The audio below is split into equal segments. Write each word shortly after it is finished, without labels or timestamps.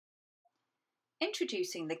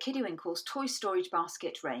Introducing the Kiddywinkles Toy Storage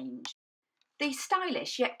Basket range. These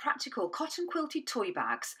stylish yet practical cotton quilted toy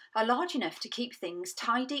bags are large enough to keep things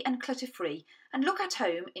tidy and clutter-free and look at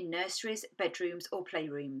home in nurseries, bedrooms or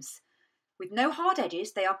playrooms. With no hard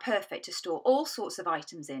edges, they are perfect to store all sorts of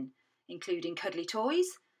items in, including cuddly toys,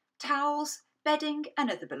 towels, bedding and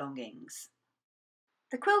other belongings.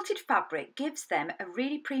 The quilted fabric gives them a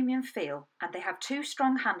really premium feel and they have two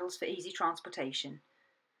strong handles for easy transportation.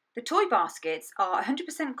 The toy baskets are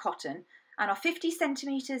 100% cotton and are 50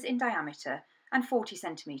 centimetres in diameter and 40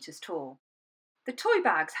 centimetres tall. The toy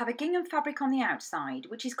bags have a gingham fabric on the outside,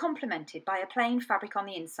 which is complemented by a plain fabric on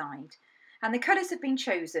the inside, and the colours have been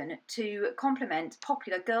chosen to complement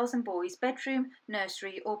popular girls and boys' bedroom,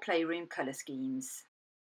 nursery or playroom colour schemes.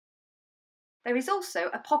 There is also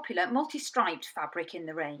a popular multi-striped fabric in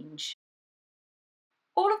the range.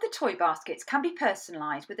 All of the toy baskets can be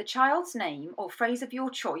personalised with a child's name or phrase of your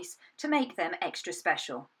choice to make them extra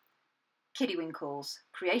special. Kiddywinkles,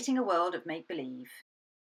 creating a world of make-believe.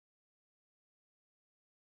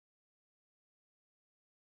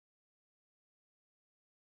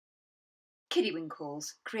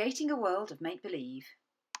 Kiddywinkles, creating a world of make-believe.